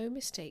 but no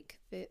mistake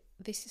that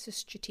this is a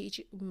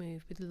strategic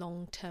move with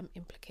long-term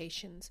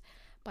implications.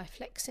 By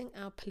flexing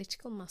our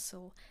political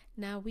muscle,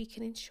 now we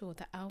can ensure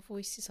that our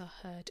voices are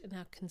heard and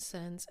our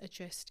concerns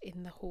addressed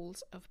in the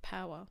halls of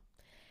power.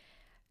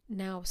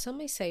 Now, some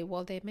may say,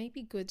 while there may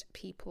be good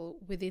people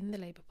within the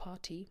Labour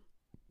Party,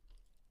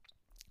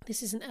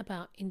 this isn't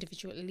about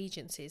individual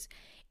allegiances,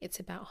 it's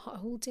about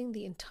holding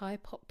the entire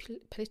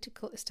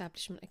political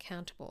establishment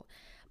accountable.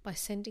 By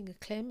sending a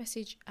clear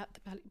message at the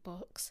ballot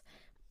box,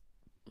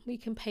 we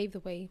can pave the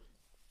way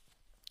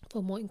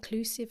for more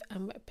inclusive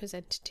and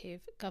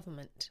representative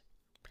government.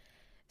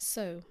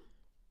 So,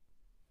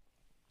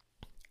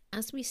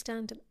 as we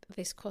stand at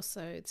this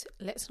crossroads,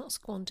 let's not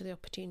squander the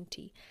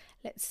opportunity.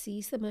 Let's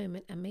seize the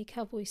moment and make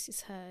our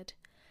voices heard.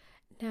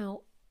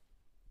 Now,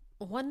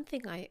 one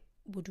thing I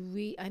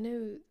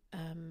know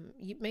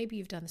maybe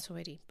you've done this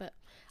already, but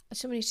I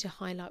just wanted to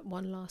highlight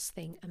one last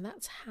thing, and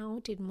that's how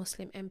did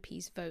Muslim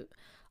MPs vote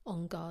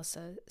on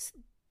Gaza's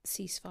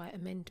ceasefire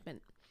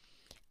amendment?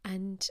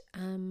 And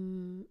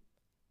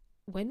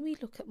when we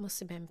look at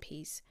Muslim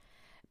MPs,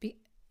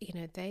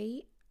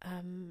 they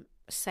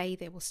say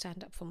they will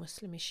stand up for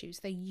Muslim issues.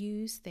 They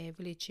use their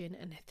religion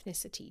and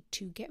ethnicity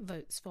to get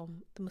votes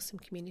from the Muslim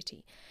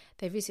community.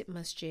 They visit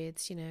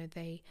masjids,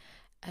 they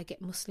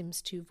get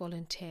Muslims to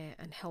volunteer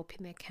and help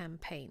in their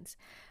campaigns.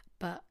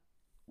 But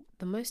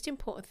the most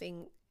important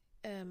thing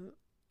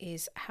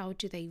is how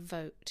do they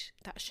vote?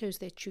 That shows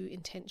their true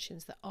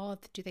intentions.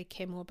 Do they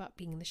care more about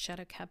being in the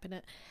shadow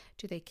cabinet?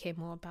 Do they care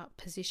more about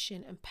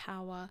position and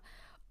power?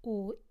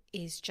 Or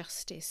is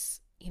justice,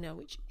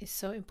 which is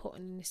so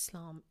important in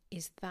Islam,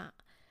 is that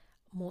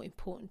more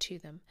important to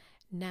them?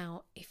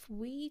 Now, if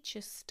we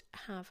just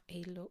have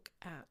a look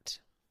at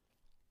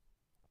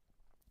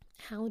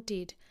how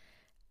did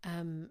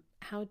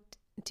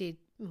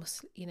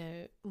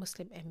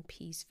Muslim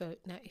MPs vote?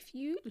 Now, if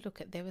you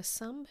look at, there were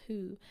some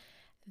who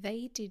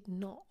they did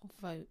not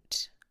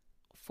vote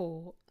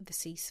for the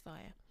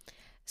ceasefire.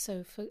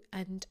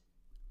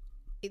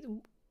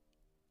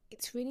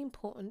 It's really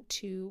important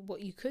to,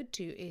 what you could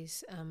do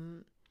is,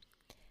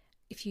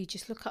 if you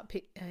just look up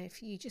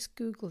if you just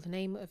Google the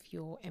name of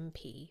your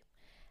MP,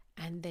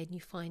 and then you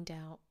find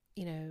out,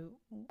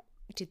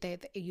 did they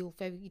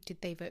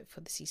vote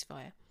for the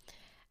ceasefire?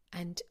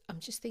 And I'm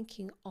just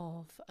thinking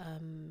of,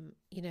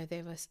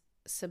 there were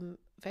some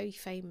very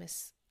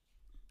famous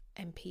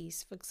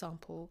MPs, for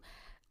example.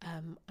 I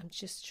want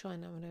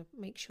to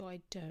make sure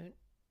I don't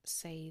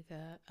say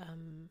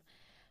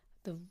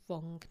the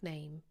wrong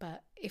name.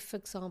 But if, for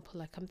example,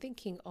 like I'm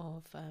thinking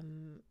of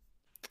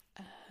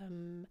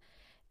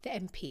the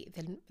MP,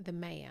 the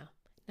mayor.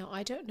 Now,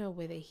 I don't know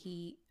whether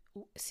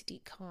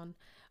Sadiq Khan,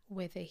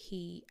 whether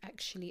he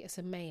actually, as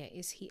a mayor,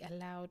 is he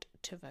allowed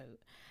to vote?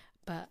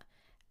 But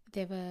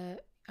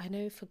I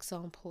know, for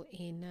example,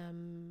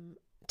 in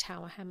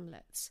Tower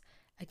Hamlets,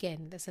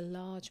 again, there's a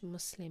large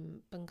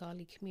Muslim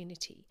Bengali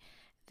community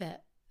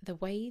that the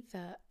way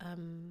that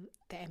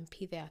the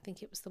MP there, I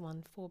think it was the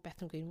one for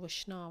Bethnal Green,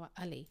 Rushnara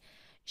Ali,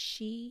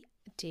 she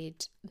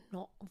did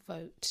not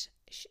vote.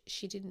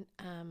 She didn't,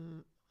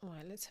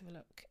 right, let's have a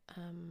look.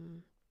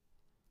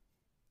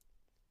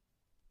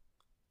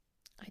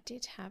 I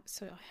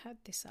had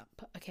this up,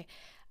 but okay.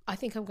 I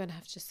think I'm going to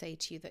have to say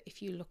to you that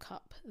if you look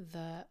up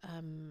the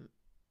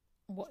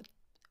what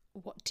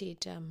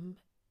did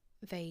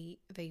they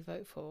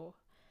vote for?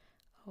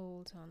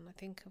 Hold on, I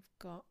think I've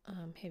got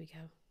here we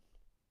go.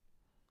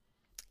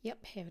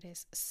 Yep, here it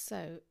is.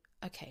 So,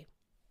 okay.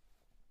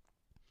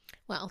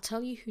 Well, I'll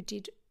tell you who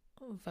did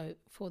vote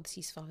for the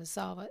ceasefire.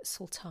 Zara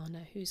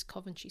Sultana, who's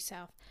Coventry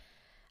South.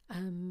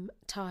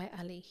 Ty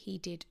Ali,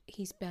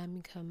 he's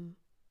Birmingham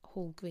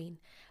Hall Green.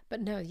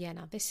 But no,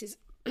 now this is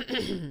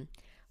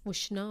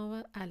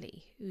Rushnara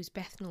Ali, who's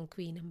Bethnal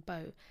Green and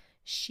Bow.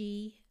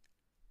 She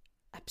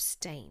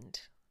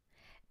abstained.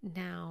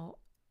 Now,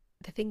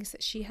 the thing is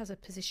that she has a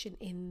position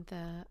in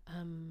the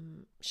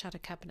shadow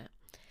cabinet.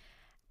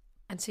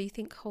 And so you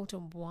think, hold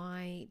on,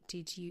 why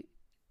did you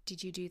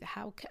do that?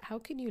 How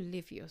can you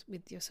live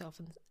with yourself?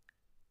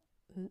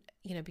 And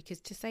because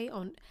to say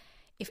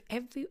if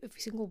every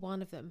single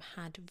one of them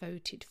had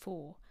voted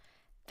for,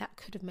 that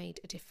could have made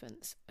a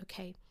difference.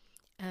 Okay,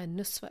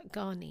 Nusrat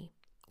Ghani,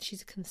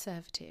 she's a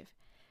Conservative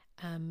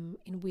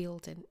in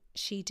Wealdon.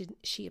 She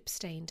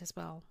abstained as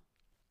well.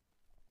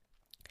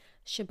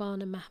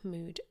 Shabana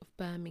Mahmood of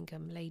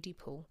Birmingham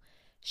Ladypool,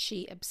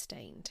 she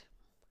abstained.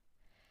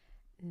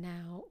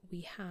 Now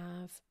we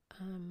have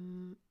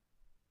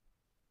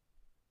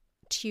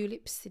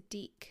Tulip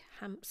Siddiq,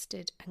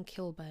 Hampstead and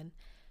Kilburn.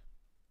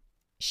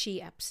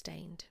 She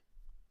abstained.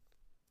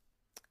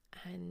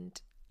 And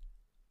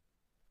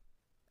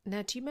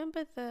now, do you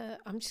remember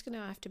I'm just going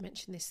to have to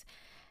mention this,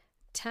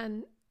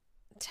 Tanmanjeet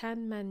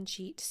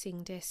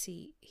Singh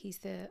Desi. He's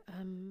the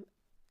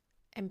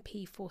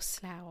MP for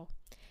Slough.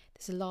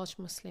 There's a large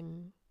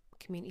Muslim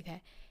community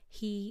there.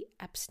 He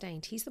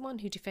abstained. He's the one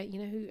who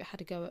who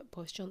had a go at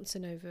Boris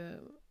Johnson over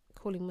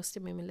calling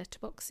Muslim women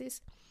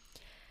letterboxes.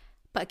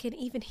 But again,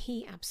 even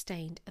he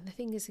abstained. And the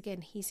thing is,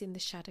 again, he's in the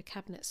shadow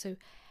cabinet. So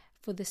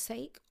for the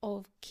sake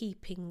of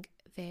keeping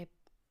their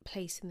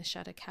place in the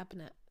shadow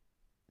cabinet,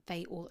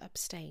 they all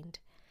abstained.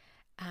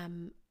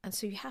 And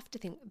so you have to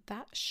think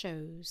that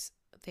shows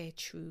their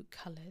true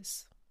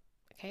colours.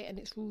 Okay, and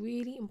it's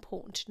really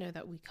important to know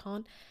that we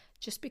can't,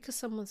 just because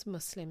someone's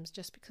Muslim,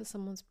 just because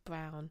someone's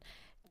brown,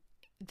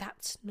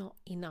 that's not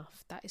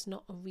enough. That is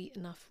not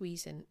enough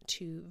reason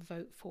to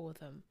vote for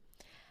them.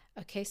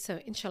 Okay, so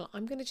inshallah,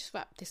 I'm going to just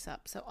wrap this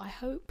up. So I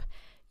hope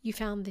you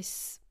found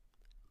this,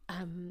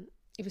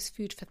 it was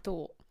food for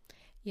thought.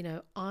 You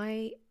know,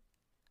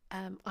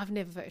 I've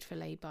never voted for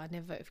Labour. I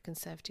never voted for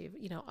Conservative.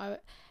 You know,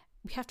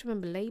 we have to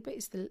remember Labour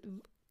is the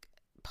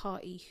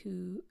party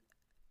who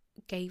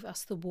gave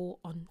us the war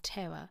on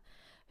terror,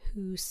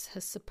 who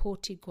has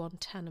supported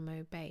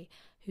Guantanamo Bay,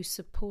 who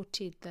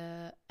supported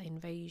the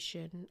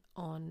invasion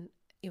on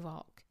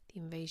Iraq, the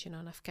invasion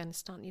on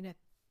Afghanistan. You know,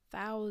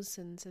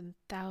 thousands and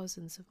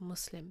thousands of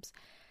Muslims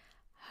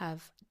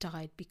have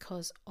died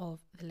because of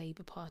the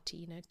Labour Party.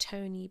 You know,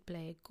 Tony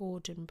Blair,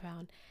 Gordon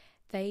Brown,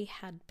 they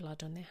had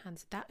blood on their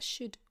hands.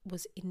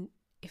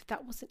 If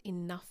that wasn't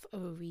enough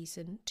of a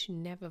reason to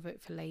never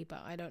vote for Labour,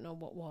 I don't know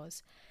what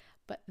was.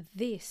 But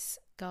this,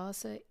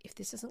 Gaza, if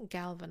this doesn't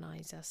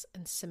galvanise us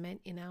and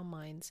cement in our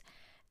minds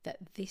that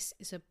this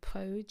is a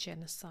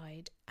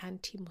pro-genocide,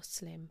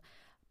 anti-Muslim,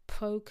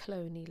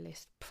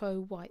 pro-colonialist,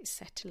 pro-white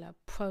settler,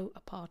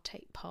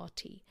 pro-apartheid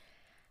party,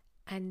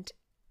 and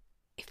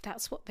if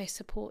that's what they're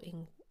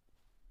supporting,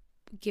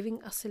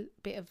 giving us a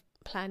bit of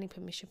planning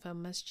permission for a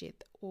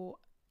masjid, or,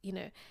 you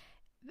know,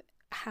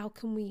 how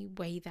can we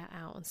weigh that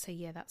out and say,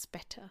 yeah, that's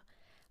better?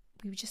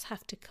 We just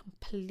have to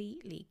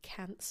completely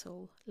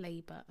cancel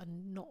Labour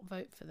and not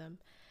vote for them.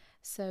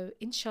 So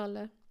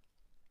inshallah,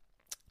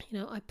 you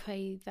know, I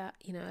pray that,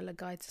 you know, Allah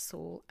guides us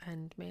all,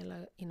 and may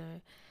Allah, you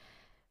know,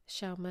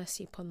 shower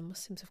mercy upon the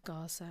Muslims of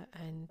Gaza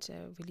and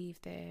relieve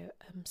their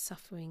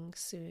suffering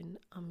soon.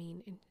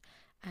 Ameen.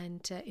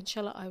 And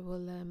inshallah, I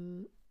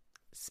will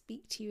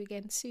speak to you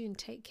again soon.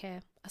 Take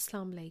care.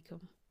 Assalamu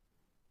alaikum.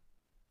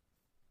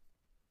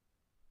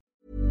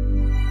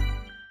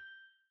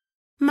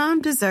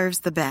 Mom deserves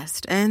the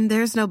best, and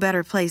there's no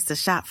better place to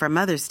shop for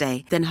Mother's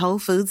Day than Whole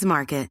Foods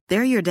Market.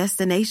 They're your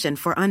destination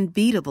for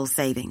unbeatable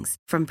savings,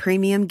 from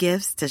premium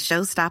gifts to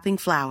show-stopping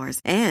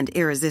flowers and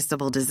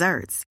irresistible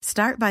desserts.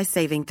 Start by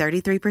saving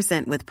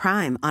 33% with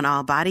Prime on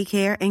all body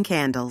care and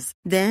candles.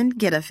 Then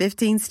get a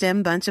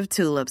 15-stem bunch of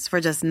tulips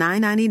for just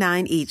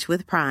 $9.99 each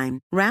with Prime.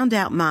 Round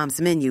out Mom's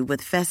menu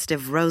with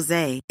festive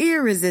rosé,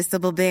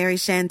 irresistible berry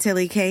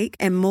chantilly cake,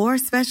 and more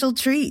special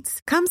treats.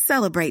 Come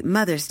celebrate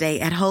Mother's Day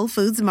at Whole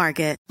Foods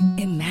Market.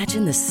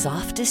 Imagine the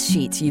softest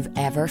sheets you've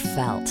ever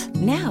felt.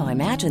 Now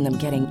imagine them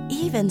getting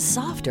even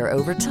softer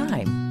over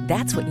time.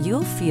 That's what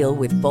you'll feel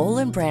with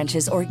Boll &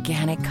 Branch's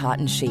organic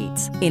cotton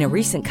sheets. In a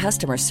recent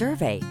customer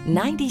survey,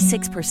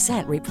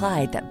 96%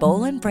 replied that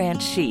Boll &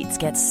 Branch sheets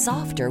get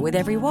softer with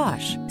every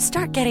wash.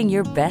 Start getting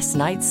your best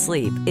night's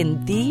sleep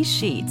in these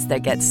sheets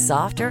that get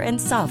softer and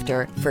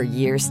softer for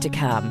years to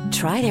come.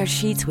 Try their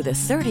sheets with a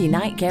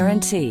 30-night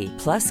guarantee.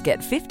 Plus, get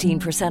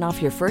 15%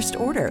 off your first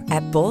order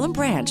at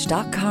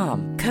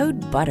bollandbranch.com.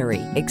 Code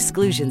BUTTERY.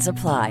 Exclusions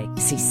apply.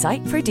 See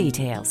site for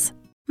details.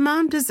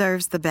 Mom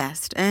deserves the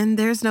best, and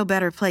there's no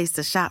better place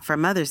to shop for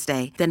Mother's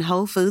Day than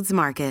Whole Foods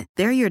Market.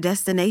 They're your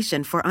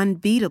destination for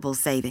unbeatable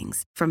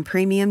savings, from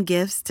premium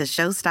gifts to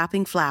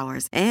show-stopping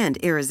flowers and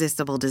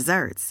irresistible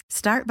desserts.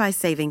 Start by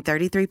saving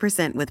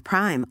 33% with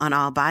Prime on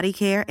all body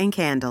care and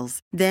candles.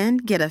 Then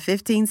get a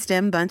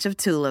 15-stem bunch of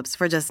tulips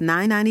for just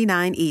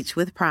 $9.99 each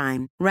with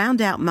Prime.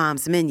 Round out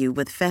Mom's menu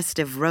with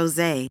festive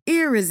rosé,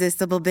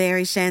 irresistible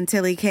berry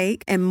chantilly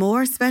cake, and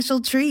more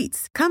special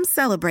treats. Come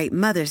celebrate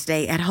Mother's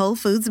Day at Whole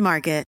Foods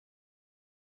Market.